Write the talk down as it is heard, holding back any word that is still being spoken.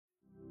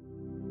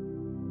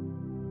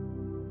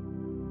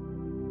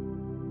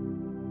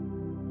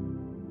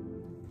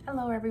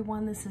Hello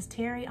everyone, this is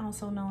Terry,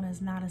 also known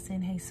as Nada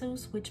Sin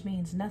Jesus, which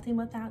means nothing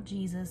without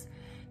Jesus,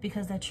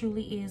 because that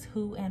truly is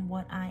who and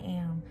what I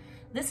am.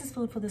 This is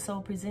Food for the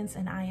Soul Presents,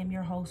 and I am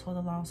your host for the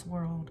lost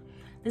world.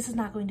 This is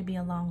not going to be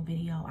a long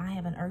video. I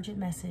have an urgent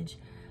message,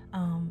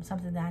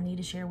 something that I need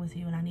to share with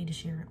you, and I need to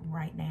share it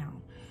right now.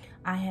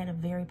 I had a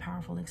very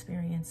powerful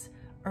experience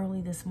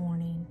early this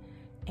morning,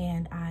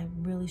 and I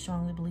really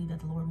strongly believe that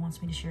the Lord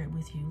wants me to share it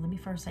with you. Let me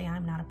first say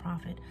I'm not a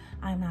prophet.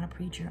 I am not a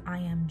preacher. I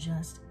am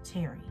just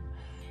Terry.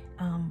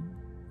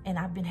 And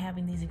I've been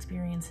having these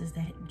experiences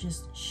that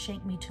just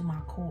shake me to my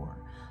core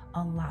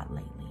a lot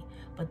lately.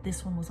 But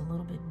this one was a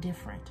little bit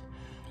different.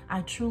 I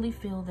truly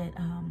feel that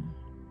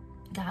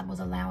God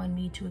was allowing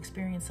me to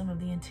experience some of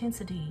the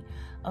intensity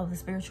of the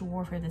spiritual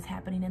warfare that's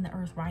happening in the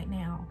earth right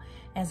now,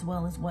 as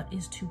well as what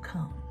is to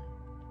come.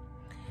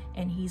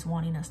 And He's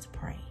wanting us to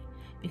pray.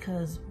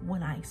 Because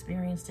when I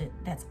experienced it,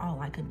 that's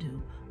all I could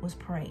do was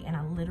pray. And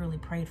I literally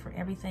prayed for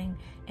everything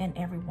and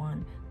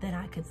everyone that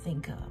I could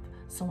think of.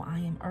 So I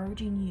am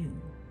urging you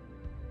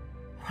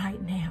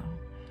right now,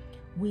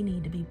 we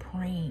need to be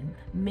praying.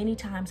 Many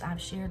times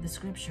I've shared the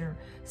scripture,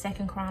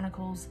 2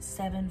 Chronicles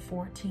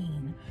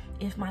 7:14.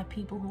 If my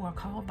people who are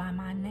called by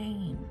my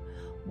name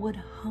would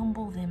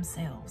humble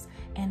themselves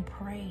and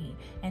pray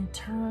and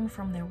turn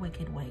from their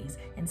wicked ways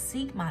and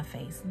seek my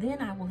face, then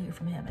I will hear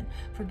from heaven,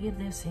 forgive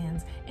their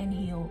sins, and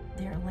heal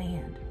their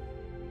land.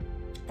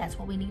 That's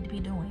what we need to be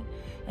doing.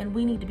 And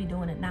we need to be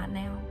doing it not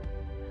now,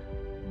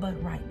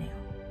 but right now.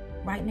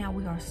 Right now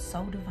we are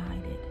so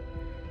divided.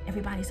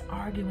 Everybody's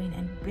arguing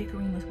and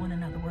bickering with one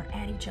another. We're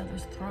at each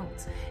other's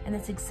throats. And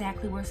that's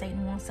exactly where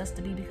Satan wants us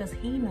to be, because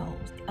he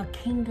knows a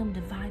kingdom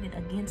divided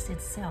against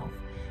itself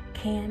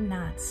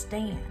cannot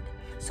stand.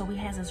 So he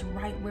has us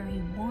right where he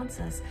wants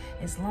us.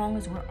 As long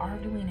as we're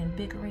arguing and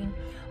bickering,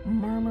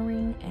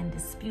 murmuring and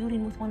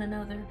disputing with one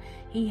another,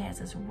 he has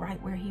us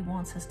right where he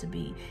wants us to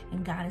be.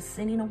 And God is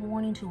sending a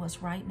warning to us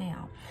right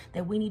now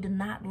that we need to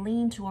not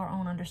lean to our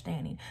own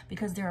understanding,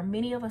 because there are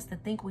many of us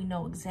that think we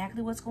know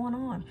exactly what's going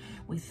on.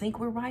 We think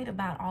we're right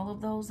about all of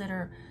those that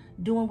are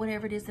doing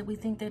whatever it is that we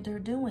think that they're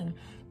doing.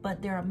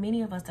 But there are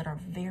many of us that are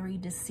very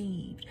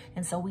deceived.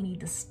 And so we need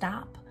to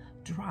stop,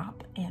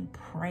 drop, and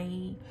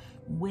pray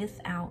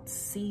without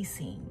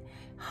ceasing.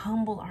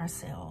 Humble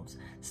ourselves.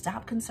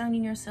 Stop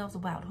concerning yourselves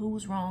about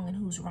who's wrong and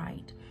who's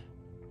right.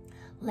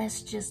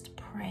 Let's just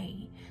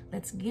pray.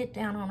 Let's get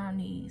down on our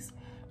knees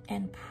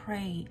and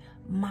pray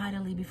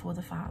mightily before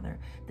the Father.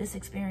 This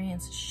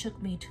experience shook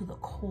me to the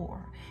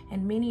core,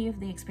 and many of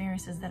the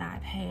experiences that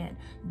I've had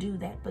do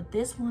that, but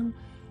this one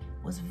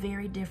was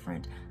very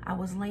different. I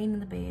was laying in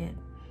the bed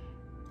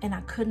and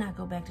I could not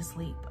go back to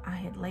sleep. I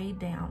had laid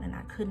down and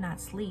I could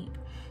not sleep.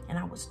 And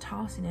I was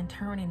tossing and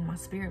turning. My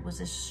spirit was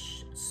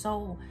just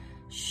so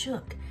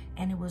shook.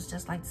 And it was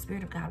just like the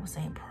Spirit of God was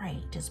saying,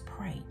 pray, just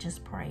pray,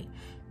 just pray.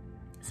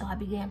 So I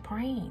began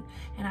praying,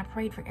 and I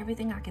prayed for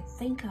everything I could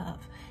think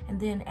of. And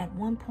then at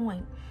one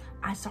point,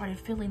 I started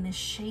feeling this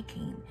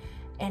shaking.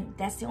 And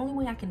that's the only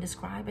way I can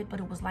describe it, but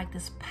it was like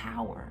this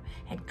power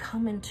had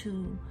come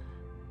into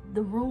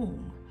the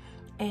room.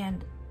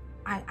 And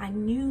I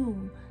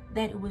knew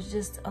that it was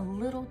just a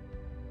little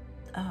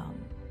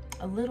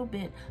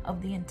bit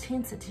of the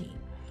intensity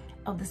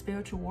of the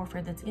spiritual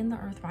warfare that's in the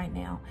earth right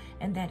now,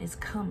 and that is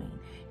coming.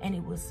 And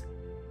it was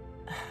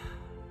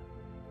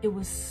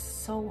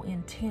so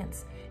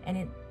intense, and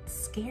it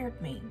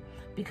scared me,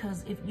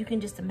 because if you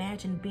can just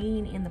imagine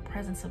being in the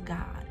presence of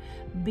God,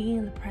 being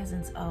in the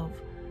presence of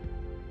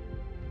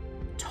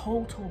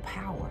total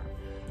power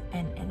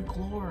and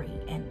glory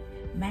and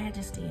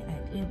majesty,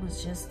 and it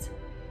was just,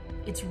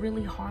 it's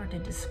really hard to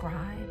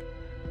describe.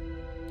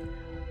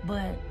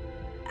 But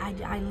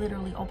I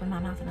literally opened my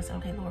mouth and I said,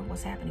 okay, Lord,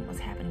 what's happening? What's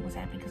happening? What's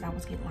happening? Because I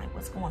was getting like,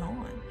 what's going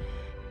on?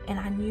 And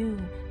I knew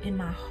in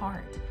my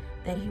heart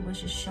that he was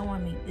just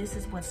showing me, this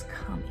is what's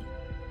coming.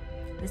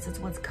 This is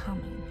what's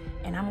coming.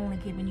 And I'm only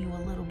giving you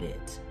a little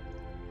bit.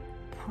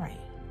 Pray.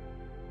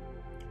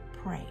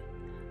 Pray.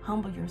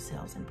 Humble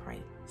yourselves and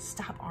pray.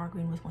 Stop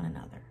arguing with one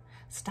another.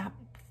 Stop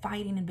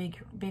fighting and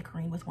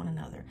bickering with one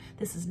another.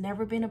 This has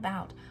never been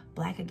about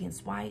black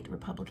against white,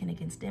 Republican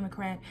against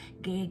Democrat,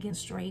 gay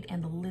against straight,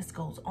 and the list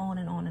goes on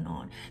and on and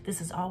on. This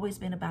has always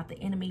been about the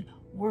enemy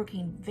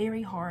working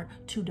very hard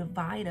to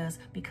divide us,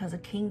 because a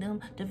kingdom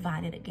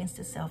divided against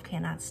itself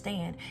cannot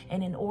stand.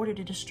 And in order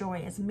to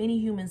destroy as many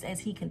humans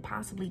as he can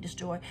possibly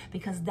destroy,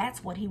 because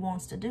that's what he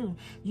wants to do.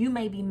 You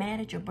may be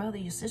mad at your brother,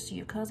 your sister,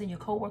 your cousin, your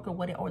coworker,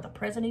 whatever, or the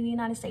president of the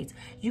United States.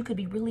 You could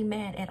be really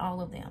mad at all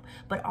of them,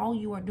 but all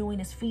you are doing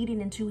is feeding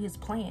into his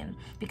plan,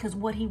 because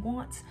what he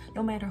wants,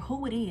 no matter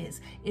who it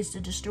is to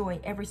destroy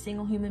every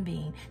single human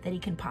being that he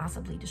can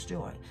possibly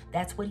destroy.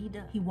 That's what he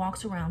does. He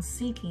walks around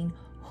seeking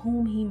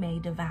whom he may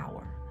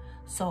devour.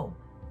 So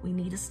we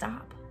need to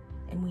stop,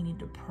 and we need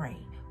to pray.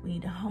 We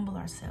need to humble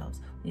ourselves.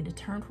 We need to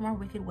turn from our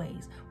wicked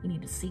ways. We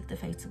need to seek the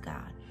face of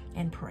God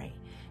and pray.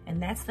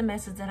 And that's the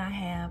message that I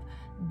have.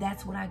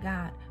 That's what I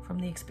got from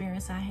the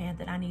experience I had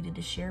that I needed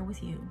to share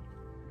with you.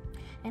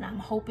 And I'm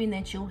hoping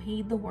that you'll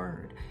heed the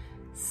word.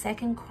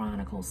 2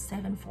 Chronicles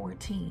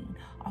 7:14,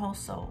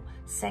 also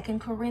 2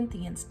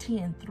 Corinthians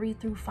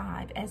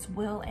 10:3-5, as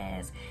well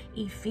as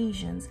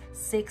Ephesians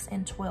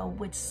 6:12,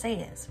 which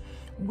says,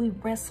 we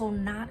wrestle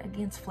not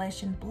against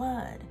flesh and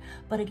blood,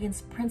 but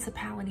against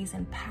principalities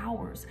and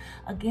powers,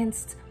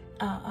 against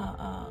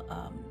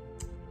the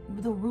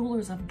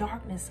rulers of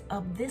darkness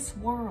of this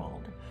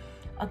world,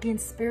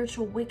 against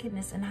spiritual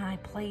wickedness in high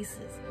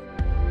places.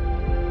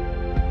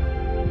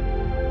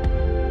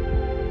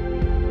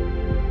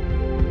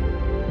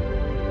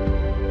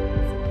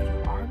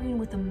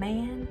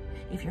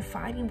 If you're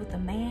fighting with a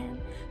man,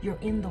 you're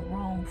in the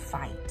wrong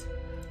fight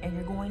and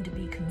you're going to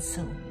be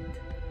consumed.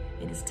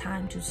 It is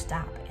time to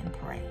stop and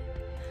pray.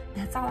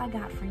 That's all I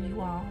got for you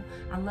all.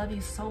 I love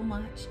you so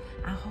much.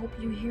 I hope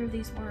you hear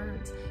these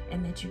words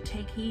and that you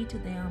take heed to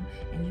them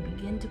and you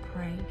begin to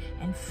pray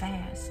and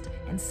fast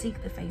and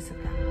seek the face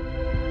of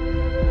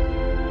God.